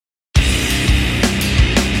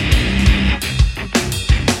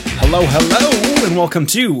Hello, and welcome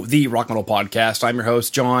to the Rock Metal Podcast. I'm your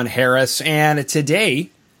host, John Harris, and today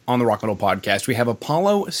on the Rock Metal Podcast, we have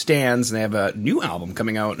Apollo Stands, and they have a new album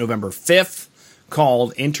coming out November 5th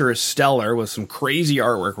called Interstellar with some crazy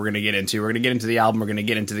artwork we're going to get into. We're going to get into the album, we're going to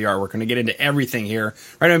get into the artwork, we're going to get into everything here.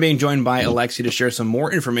 Right now I'm being joined by Alexei to share some more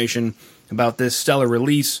information about this stellar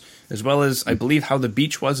release, as well as, I believe, how the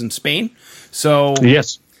beach was in Spain. So,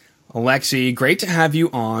 yes, Alexei, great to have you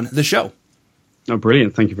on the show. Oh,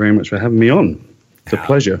 brilliant. Thank you very much for having me on. It's a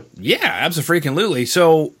pleasure. Yeah, absolutely.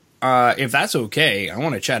 So, if that's okay, I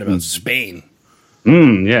want to chat about Spain.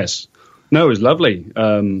 Yes. No, it was lovely.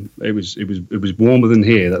 It was warmer than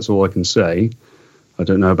here. That's all I can say. I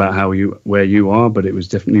don't know about where you are, but it was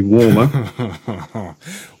definitely warmer.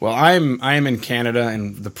 Well, I am in Canada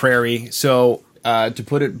and the prairie. So, to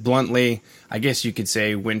put it bluntly, I guess you could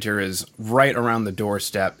say winter is right around the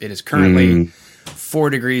doorstep. It is currently 4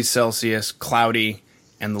 degrees Celsius, cloudy,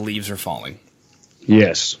 and the leaves are falling.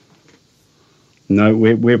 Yes. No,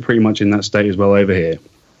 we're pretty much in that state as well over here.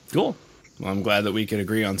 Cool. Well, I'm glad that we could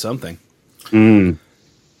agree on something. Mm.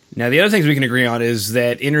 Now, the other things we can agree on is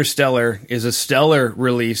that Interstellar is a stellar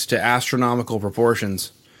release to astronomical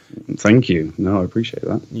proportions. Thank you. No, I appreciate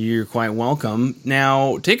that. You're quite welcome.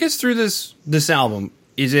 Now, take us through this album.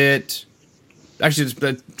 Is it...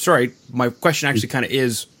 Actually, sorry, my question actually kind of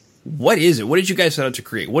is, what is it? What did you guys set out to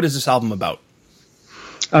create? What is this album about?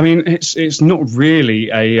 I mean, it's not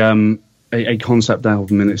really a concept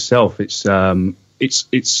album in itself. It's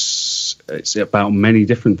about many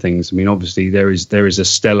different things. I mean, obviously there is a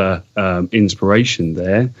stellar inspiration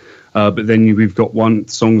there, but then we've got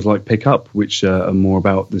songs like "Pick Up," which are more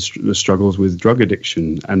about the struggles with drug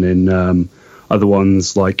addiction, and then other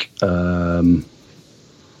ones like cannot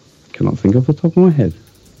think off the top of my head.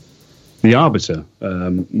 The Arbiter,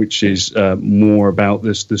 which is more about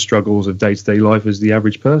the struggles of day-to-day life as the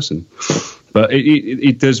average person. But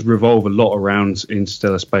it does revolve a lot around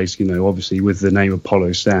interstellar space, you know, obviously with the name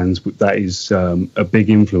Apollo Stands. That is a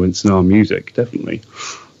big influence in our music, definitely.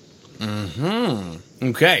 Mm-hmm.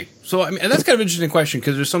 Okay. So, I mean, that's kind of an interesting question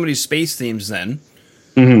because there's so many space themes then.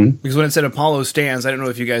 Mm-hmm. Because when it said Apollo Stands, I don't know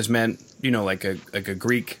if you guys meant, you know, like a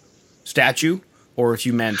Greek statue or if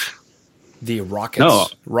you meant... the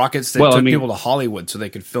rockets that took people to Hollywood so they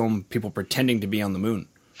could film people pretending to be on the moon.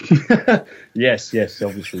 Yes,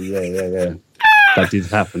 obviously, yeah. That did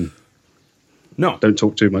happen. No. Don't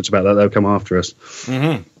talk too much about that, they'll come after us.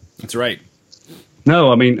 Mm-hmm. That's right.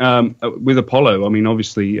 No, I mean, with Apollo, I mean,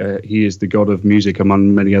 obviously, he is the god of music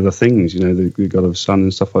among many other things, you know, the god of sun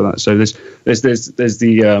and stuff like that. So there's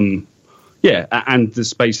the... and the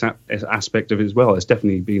space aspect of it as well. It's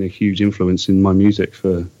definitely been a huge influence in my music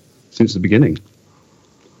since the beginning.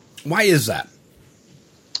 Why is that?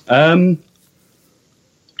 I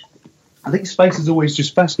think space has always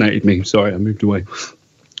just fascinated me. Sorry, I moved away.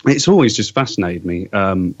 It's always just fascinated me.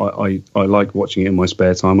 I like watching it in my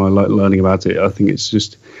spare time. I like learning about it. I think it's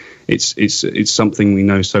just it's something we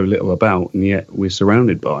know so little about, and yet we're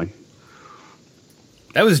surrounded by.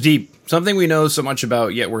 That was deep. Something we know so much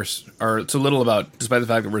about, yet or so little about, despite the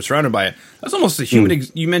fact that we're surrounded by it. That's almost the human.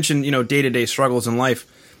 You mentioned, you know, day-to-day struggles in life.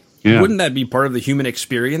 Yeah. Wouldn't that be part of the human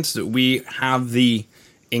experience, that we have the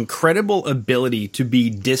incredible ability to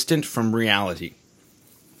be distant from reality?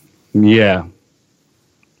 Yeah.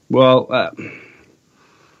 Well,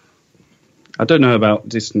 I don't know about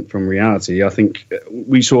distant from reality. I think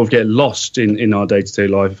we sort of get lost in our day-to-day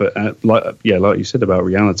life, like you said about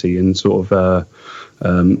reality, and sort of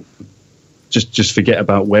just forget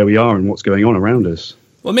about where we are and what's going on around us.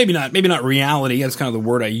 Well, maybe not reality. That's kind of the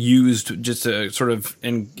word I used just to sort of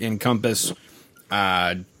encompass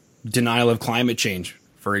denial of climate change,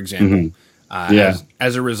 for example. Mm-hmm.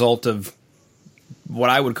 As a result of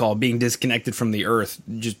what I would call being disconnected from the earth,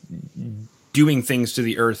 just doing things to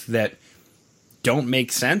the earth that don't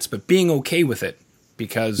make sense, but being okay with it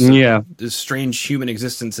because this strange human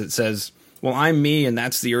existence that says, well, I'm me and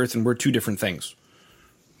that's the earth and we're two different things.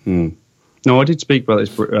 No, I did speak about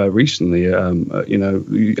this recently. You know,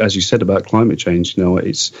 as you said about climate change, you know,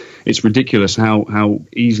 it's ridiculous how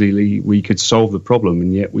easily we could solve the problem,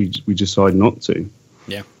 and yet we decide not to.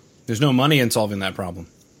 Yeah, there's no money in solving that problem.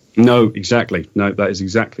 No, exactly. No, that is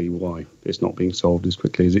exactly why it's not being solved as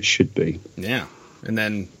quickly as it should be. Yeah,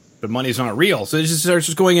 but money's not real, so it just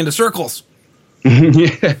starts going into circles.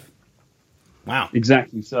 Yeah. Wow.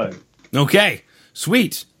 Exactly so. Okay.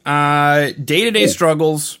 Sweet. Day-to-day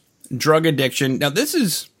struggles. Drug addiction. Now, this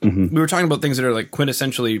is, we were talking about things that are like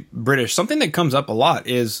quintessentially British. Something that comes up a lot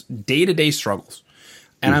is day-to-day struggles.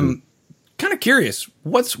 And I'm kind of curious,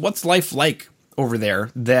 what's life like over there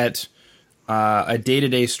that a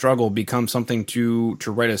day-to-day struggle become something to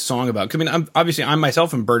write a song about? 'Cause, I mean, I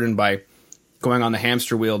myself am burdened by going on the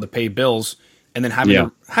hamster wheel to pay bills, and then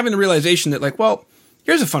having the realization that, like, well,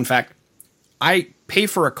 here's a fun fact. I pay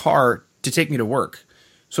for a car to take me to work.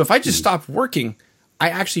 So if I just stop working, I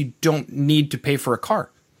actually don't need to pay for a car.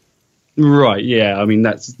 Right. Yeah. I mean,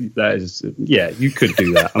 that is, you could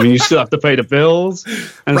do that. I mean, you still have to pay the bills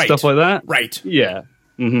and stuff like that. Right. Yeah.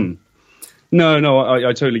 Mm-hmm. No,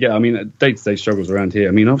 I totally get it. I mean, day-to-day struggles around here.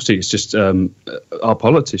 I mean, obviously, it's just our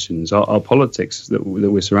politicians, our politics that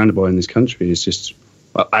we're surrounded by in this country is just,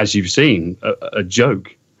 as you've seen, a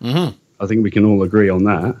joke. Mm-hmm. I think we can all agree on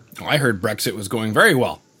that. I heard Brexit was going very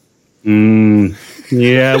well.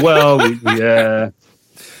 Yeah, well, yeah.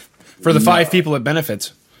 For the 5 people it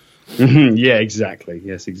benefits. Mm-hmm, yeah, exactly.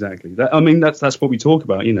 Yes, exactly. That's what we talk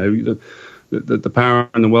about. You know, the power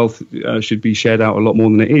and the wealth should be shared out a lot more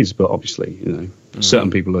than it is. But obviously, you know,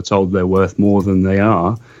 certain people are told they're worth more than they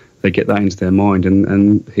are. They get that into their mind,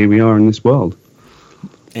 and here we are in this world.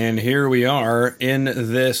 And here we are in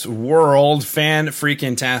this world.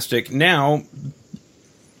 Fan-freaking-tastic. Now,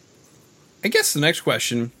 I guess the next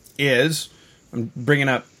question is, I'm bringing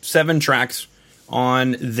up 7 tracks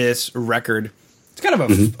on this record. It's kind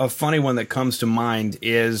of a funny one that comes to mind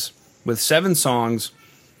is, with 7 songs,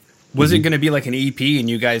 was it going to be like an EP and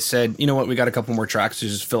you guys said, you know what, we got a couple more tracks to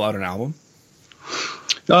just fill out an album?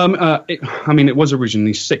 It was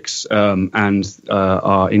originally 6, and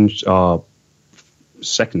our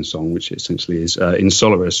second song, which essentially is In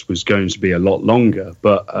Solaris, was going to be a lot longer,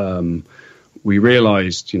 but we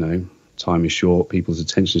realized, you know, time is short, people's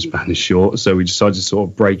attention span is short, so we decided to sort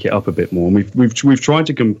of break it up a bit more, and we've tried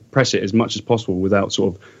to compress it as much as possible without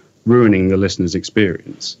sort of ruining the listener's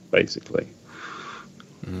experience, basically.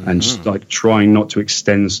 And just like trying not to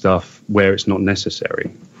extend stuff where it's not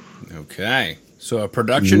necessary. Okay, so a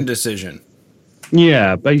production decision.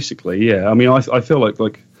 Yeah, basically, yeah. I mean, I feel like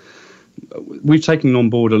we've taken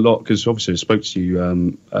on board a lot, because obviously I spoke to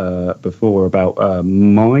you before about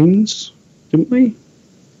Minds, didn't we?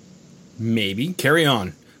 Maybe. Carry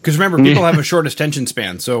on. Because remember, people have a short attention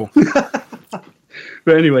span, so...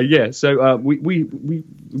 But anyway, yeah, so we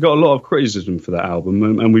got a lot of criticism for that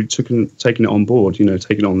album, and we've taken it on board, you know,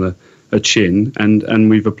 taken it on a chin, and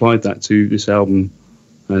we've applied that to this album,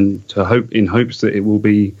 and in hopes that it will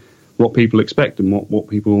be what people expect and what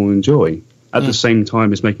people will enjoy, at the same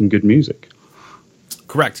time as making good music.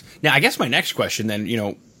 Correct. Now, I guess my next question then, you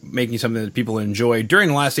know, making something that people enjoy, during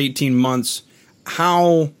the last 18 months,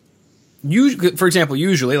 how... for example,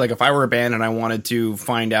 usually, like if I were a band and I wanted to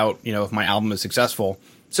find out, you know, if my album is successful,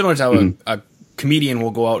 similar to how a comedian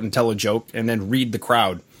will go out and tell a joke and then read the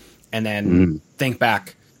crowd and then think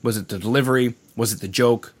back, was it the delivery? Was it the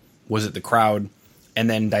joke? Was it the crowd? And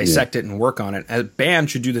then dissect it and work on it. A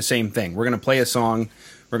band should do the same thing. We're going to play a song.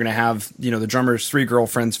 We're going to have, you know, the drummer's 3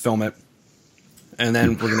 girlfriends film it. And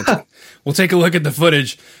then we'll take a look at the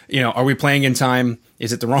footage. You know, are we playing in time?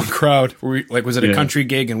 Is it the wrong crowd? Was it a country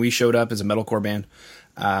gig and we showed up as a metalcore band?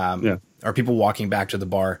 Are people walking back to the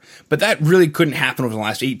bar? But that really couldn't happen over the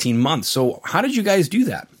last 18 months. So how did you guys do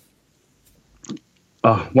that?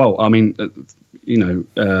 Well, I mean, you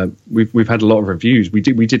know, we've had a lot of reviews. We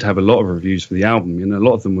did have a lot of reviews for the album, and a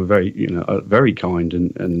lot of them were very kind.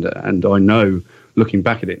 And I know, looking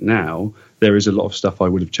back at it now, there is a lot of stuff I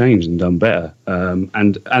would have changed and done better.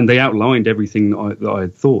 And they outlined everything that I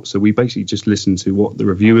had thought. So we basically just listened to what the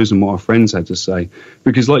reviewers and what our friends had to say.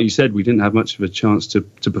 Because like you said, we didn't have much of a chance to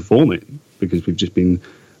perform it, because we've just been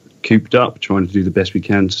cooped up trying to do the best we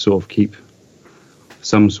can to sort of keep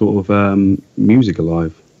some sort of music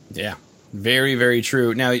alive. Yeah. Very, very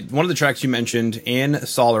true. Now, one of the tracks you mentioned, In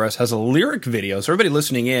Solaris, has a lyric video. So everybody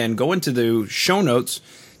listening in, go into the show notes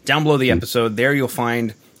down below the episode. There you'll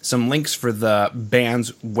find some links for the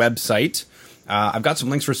band's website. I've got some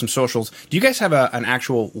links for some socials. Do you guys have an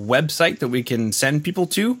actual website that we can send people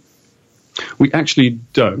to? We actually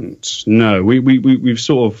don't. No, we've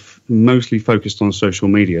sort of mostly focused on social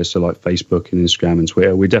media, so like Facebook and Instagram and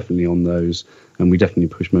Twitter. We're definitely on those, and we definitely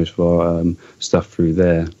push most of our stuff through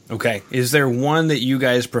there. Okay. Is there one that you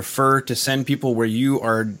guys prefer to send people where you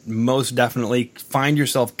are most definitely find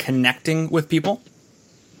yourself connecting with people?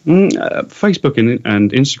 Facebook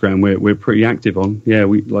and Instagram, we're pretty active on. Yeah,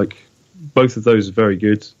 we like both of those are very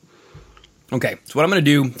good. Okay, so what I'm going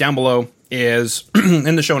to do down below is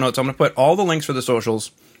in the show notes, I'm going to put all the links for the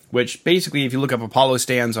socials, which basically, if you look up Apollo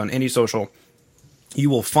Stands on any social, you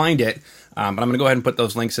will find it. But I'm going to go ahead and put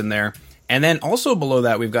those links in there. And then also below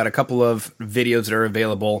that, we've got a couple of videos that are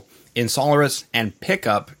available in Solaris and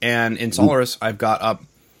Pickup. And in Solaris, I've got up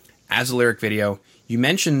as a lyric video. You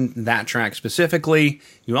mentioned that track specifically.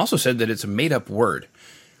 You also said that it's a made-up word.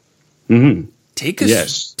 Mm-hmm. Take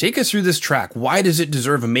us through this track. Why does it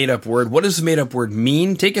deserve a made-up word? What does the made-up word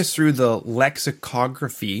mean? Take us through the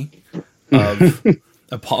lexicography of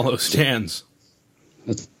Apollo Stands.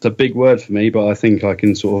 That's a big word for me, but I think I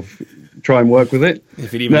can sort of try and work with it.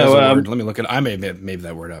 If it even is a word, let me look at it. I may have made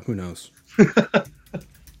that word up. Who knows?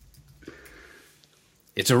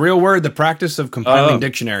 It's a real word, the practice of compiling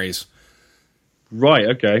dictionaries. Right,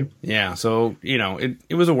 okay. Yeah, so,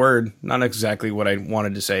 it was a word. Not exactly what I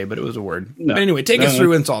wanted to say, but it was a word. No. But anyway, take us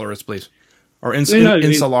through Insolaris, please. Or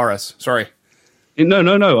Insolaris, sorry.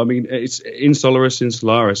 No. I mean, it's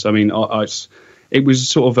Insolaris. I mean, it was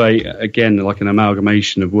sort of like an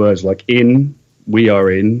amalgamation of words like we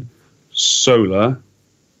are in, solar,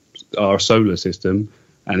 our solar system,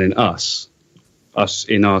 and then us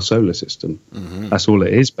in our solar system. Mm-hmm. That's all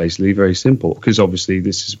it is, basically, very simple. Because obviously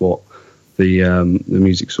this is what the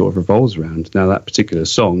music sort of revolves around. Now, that particular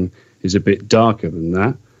song is a bit darker than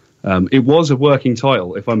that. It was a working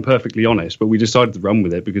title, if I'm perfectly honest, but we decided to run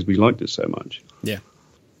with it because we liked it so much. Yeah.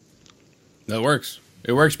 That works.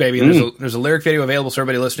 It works, baby. There's a lyric video available, so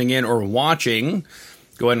everybody listening in or watching,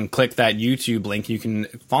 go ahead and click that YouTube link. You can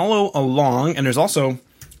follow along, and there's also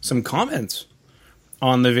some comments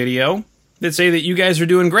on the video that say that you guys are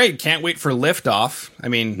doing great. Can't wait for liftoff. I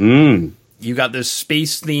mean, you got this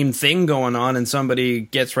space-themed thing going on, and somebody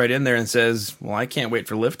gets right in there and says, well, I can't wait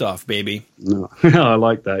for liftoff, baby. No. I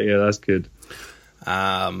like that. Yeah, that's good.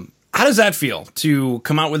 How does that feel to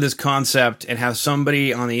come out with this concept and have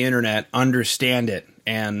somebody on the internet understand it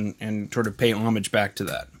and sort of pay homage back to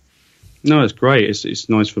that? No, it's great. It's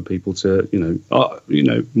nice for people to,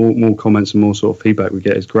 more comments and more sort of feedback we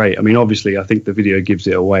get is great. I mean, obviously, I think the video gives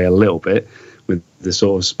it away a little bit with the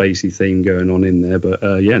sort of spacey theme going on in there. But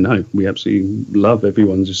we absolutely love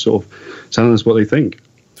everyone just sort of telling us what they think.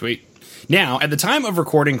 Sweet. Now, at the time of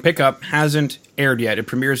recording, Pickup hasn't aired yet. It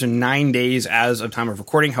premieres in 9 days as of time of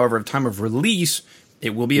recording. However, at time of release,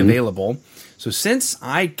 it will be available. So since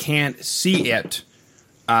I can't see it,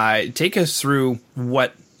 take us through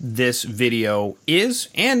what this video is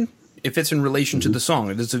and if it's in relation to the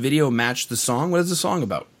song. Does the video match the song? What is the song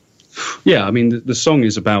about? Yeah, I mean, the song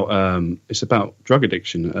is about it's about drug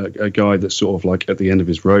addiction. A guy that's sort of like at the end of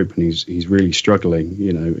his rope, and he's really struggling.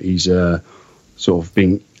 He's sort of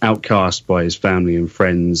being outcast by his family and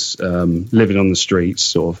friends, living on the streets,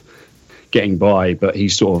 sort of getting by. But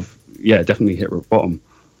he's sort of definitely hit rock bottom.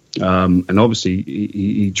 And obviously,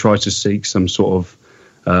 he tries to seek some sort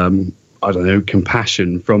of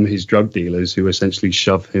compassion from his drug dealers, who essentially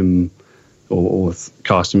shove him or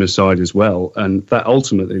cast him aside as well. And that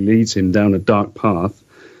ultimately leads him down a dark path,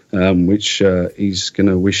 which he's going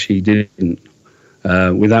to wish he didn't,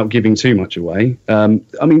 without giving too much away. I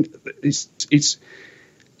mean,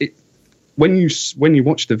 when you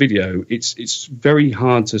watch the video, it's very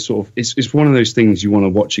hard to sort of, it's one of those things you want to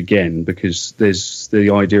watch again, because there's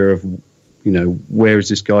the idea of, where has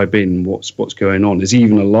this guy been? What's going on? Is he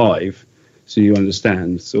even alive? So you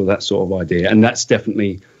understand, so that sort of idea. And that's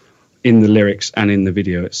definitely in the lyrics and in the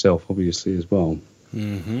video itself, obviously, as well.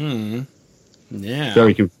 Mm-hmm. Yeah.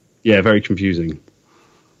 Very confusing.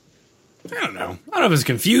 I don't know if it's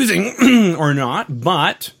confusing or not,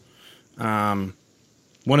 but one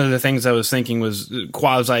of the things I was thinking was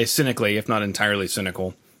quasi-cynically, if not entirely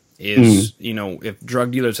cynical, is, if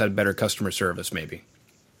drug dealers had better customer service, maybe.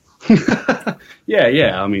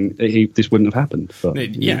 Yeah. I mean, this wouldn't have happened.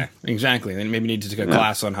 But, yeah, exactly. They maybe need to take a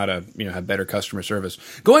class on how to, have better customer service.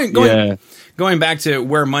 Going back to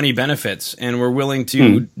where money benefits, and we're willing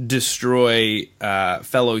to destroy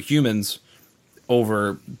fellow humans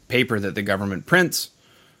over paper that the government prints,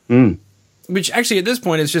 which actually at this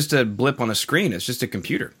point is just a blip on a screen. It's just a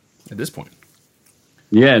computer at this point.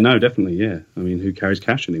 Yeah, no, definitely. Yeah. I mean, who carries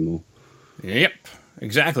cash anymore? Yep,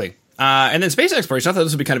 exactly. And then space exploration, I thought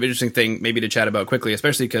this would be kind of an interesting thing maybe to chat about quickly,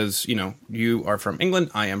 especially because, you are from England,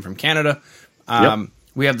 I am from Canada.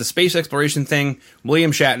 We have the space exploration thing.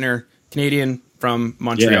 William Shatner, Canadian from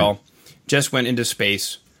Montreal, just went into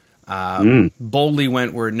space. Boldly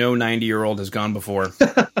went where no 90-year-old has gone before.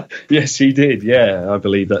 Yes, he did. Yeah, I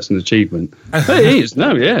believe that's an achievement. It is.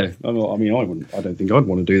 No, yeah. I mean, I don't think I'd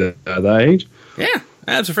want to do that at that age. Yeah,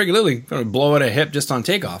 absolutely. Going to blow out a hip just on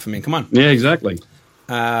takeoff. I mean, come on. Yeah, exactly.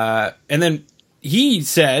 And then he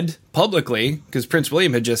said publicly, because Prince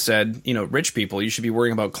William had just said, rich people, you should be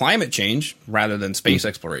worrying about climate change rather than space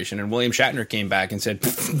exploration. And William Shatner came back and said,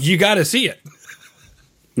 you got to see it.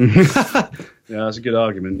 Yeah, that's a good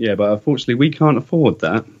argument. Yeah, but unfortunately, we can't afford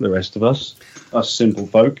that, the rest of us simple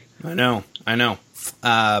folk. I know.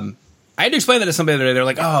 I I had to explain that to somebody the other day. They're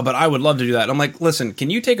like, oh, but I would love to do that. I'm like, listen,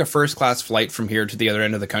 can you take a first-class flight from here to the other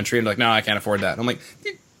end of the country? And they're like, no, I can't afford that. I'm like,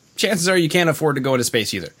 chances are you can't afford to go into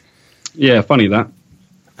space either. Yeah, funny that.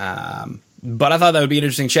 But I thought that would be an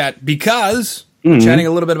interesting chat because chatting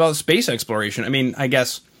a little bit about space exploration. I mean, I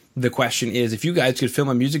guess the question is, if you guys could film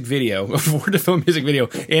a music video, afford to film a music video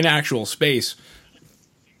in actual space,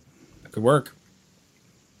 that could work.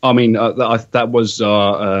 I mean, that was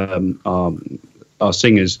our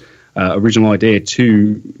singer's original idea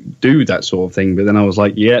to do that sort of thing. But then I was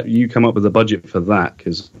like, yeah, you come up with a budget for that,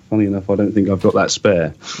 because funny enough, I don't think I've got that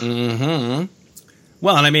spare. Mm-hmm.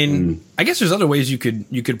 Well, and I mean, I guess there's other ways you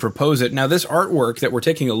could propose it. Now, this artwork that we're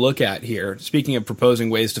taking a look at here, speaking of proposing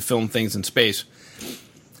ways to film things in space,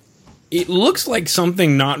 it looks like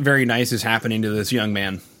something not very nice is happening to this young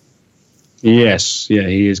man. Yes, yeah,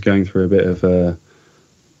 he is going through a bit of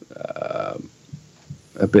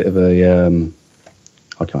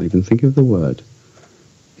I can't even think of the word.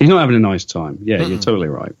 He's not having a nice time. Yeah, you're totally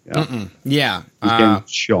right. Yeah, yeah. He's getting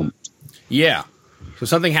chomped. Yeah. So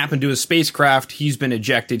something happened to his spacecraft. He's been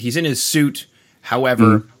ejected. He's in his suit.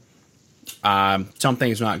 However,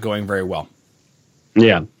 something's not going very well.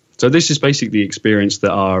 Yeah. So this is basically the experience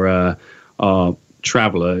that our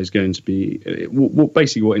traveller is going to be.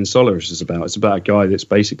 Basically, what Insolaris is about. It's about a guy that's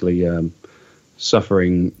basically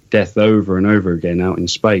suffering death over and over again out in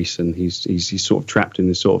space, and he's sort of trapped in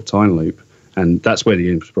this sort of time loop. And that's where the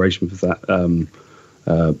inspiration for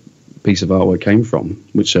that piece of artwork came from,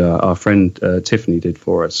 which our friend Tiffany did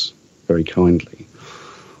for us very kindly.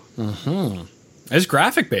 It's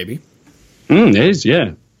graphic, baby. It is,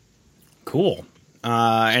 yeah. Cool.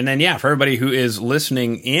 And then, yeah, for everybody who is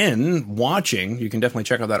listening in, watching, you can definitely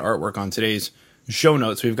check out that artwork on today's show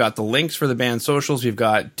notes. We've got the links for the band socials. We've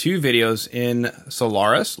got 2 videos in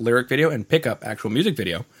Solaris, lyric video, and Pickup, actual music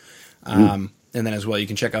video. And then as well, you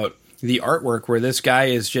can check out the artwork where this guy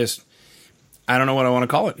is just, I don't know what I want to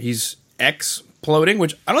call it. He's exploding,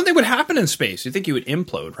 which I don't think would happen in space. You think he would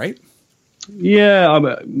implode, right? Yeah,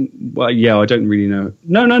 well, yeah, I don't really know.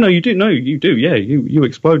 No, you do. No, you do. Yeah, you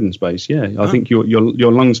explode in space. Yeah, I think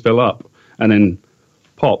your lungs fill up and then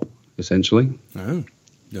pop, essentially. Oh,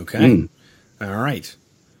 okay. All right.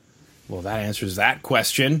 Well, that answers that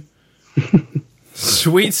question.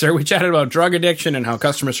 Sweet, sir. We chatted about drug addiction and how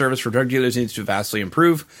customer service for drug dealers needs to vastly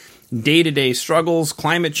improve. Day-to-day struggles,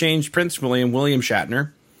 climate change, Prince William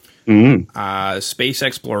Shatner, space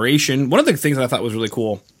exploration. One of the things that I thought was really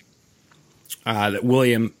cool that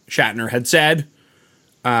William Shatner had said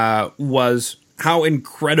was how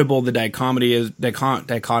incredible the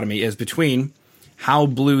dichotomy is between how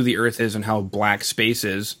blue the Earth is and how black space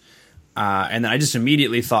is. And then I just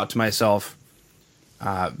immediately thought to myself,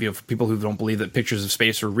 for people who don't believe that pictures of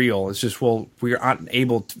space are real, it's just, well, we are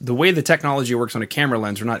unable to, the way the technology works on a camera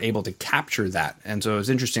lens, we're not able to capture that. And so it's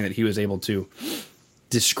interesting that he was able to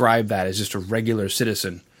describe that as just a regular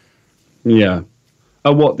citizen. Yeah.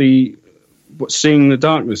 Seeing the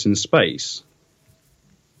darkness in space?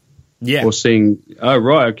 Yeah. Or seeing, oh,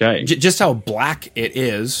 right, okay. Just how black it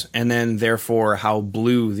is, and then therefore how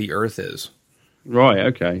blue the Earth is. Right,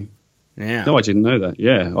 okay. Yeah. No, I didn't know that.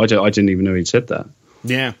 Yeah, I didn't even know he'd said that.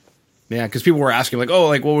 Yeah. Yeah, because people were asking, like, oh,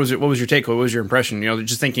 like, what was your take? What was your impression? You know,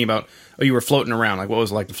 just thinking about, oh, you were floating around. Like, what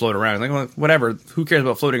was it like to float around? Like, well, whatever. Who cares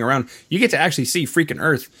about floating around? You get to actually see freaking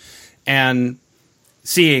Earth and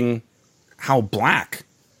seeing how black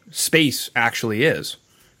space actually is.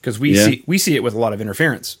 Because we see it with a lot of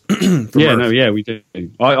interference. Yeah, Earth. We do.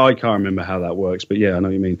 I can't remember how that works, but yeah, I know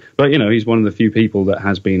what you mean. But, you know, he's one of the few people that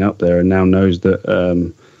has been up there and now knows that,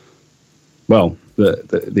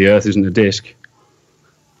 the Earth isn't a disc.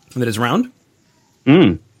 That is round?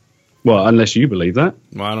 Well, unless you believe that.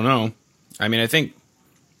 Well, I don't know. I mean, I think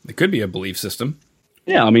it could be a belief system.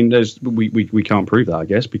 Yeah, I mean, we can't prove that, I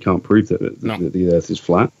guess. We can't prove that the Earth is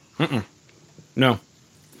flat. No.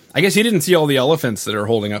 I guess he didn't see all the elephants that are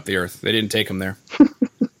holding up the Earth. They didn't take them there.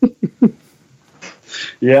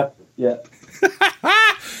 Yeah.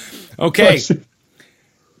 Okay.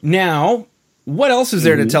 Now, what else is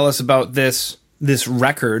there to tell us about this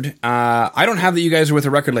record? I don't have that you guys are with a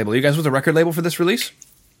record label. Are you guys with a record label for this release?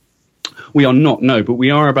 We are not, no, but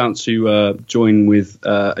we are about to join with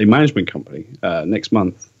a management company next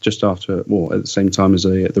month, just after, at the same time as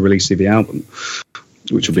the release of the album,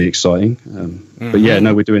 which will be exciting. But yeah,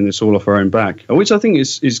 no, we're doing this all off our own back, which I think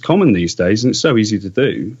is common these days, and it's so easy to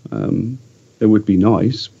do. It would be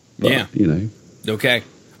nice, but, you know. Okay.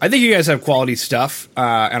 I think you guys have quality stuff,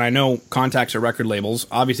 and I know contacts at record labels.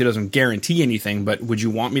 Obviously, it doesn't guarantee anything, but would you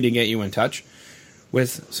want me to get you in touch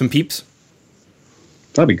with some peeps?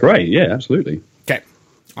 That'd be great. Yeah, absolutely. Okay.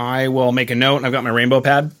 I will make a note. I've got my rainbow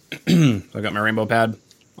pad. I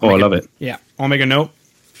love it. Yeah, I'll make a note,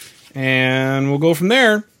 and we'll go from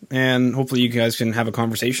there. And hopefully you guys can have a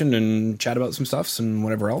conversation and chat about some stuffs and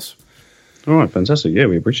whatever else. All right, fantastic. Yeah,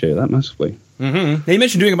 we appreciate that massively. Mm-hmm. Now, you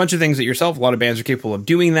mentioned doing a bunch of things that yourself. A lot of bands are capable of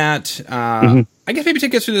doing that. I guess maybe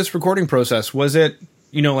take us through this recording process. Was it,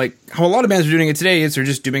 like how a lot of bands are doing it today is they're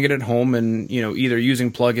just doing it at home and, either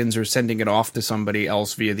using plugins or sending it off to somebody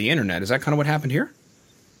else via the internet. Is that kind of what happened here?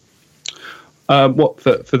 What,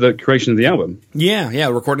 for the creation of the album? Yeah,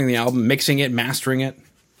 recording the album, mixing it, mastering it.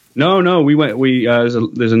 No, there's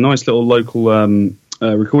a nice little local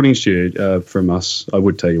recording studio from us. I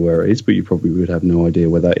would tell you where it is, but you probably would have no idea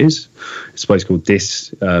where that is. It's a place called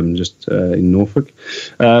Dis, just in Norfolk.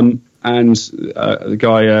 And the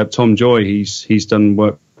guy Tom Joy, he's done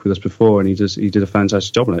work with us before, and he did a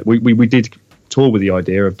fantastic job on it. We did tour with the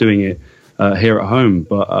idea of doing it here at home,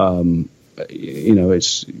 but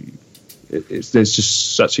there's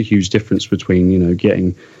just such a huge difference between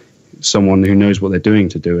getting someone who knows what they're doing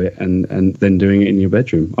to do it and then doing it in your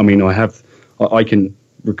bedroom. I mean, I can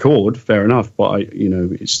record, fair enough, but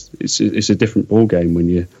it's a different ball game when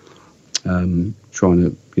you're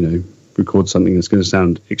trying to record something that's going to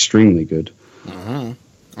sound extremely good.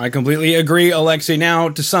 I completely agree, Alexei. Now,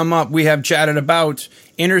 to sum up, we have chatted about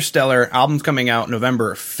Interstellar, album's coming out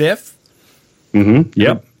November 5th.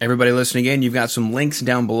 Yep. Everybody listening in, you've got some links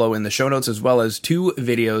down below in the show notes, as well as 2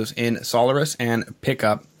 videos in Solaris and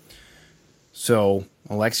Pickup. So,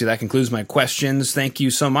 Alexei, that concludes my questions. Thank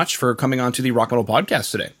you so much for coming on to the Rock Metal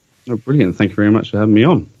Podcast today. Oh, brilliant. Thank you very much for having me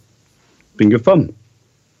on. Been good fun.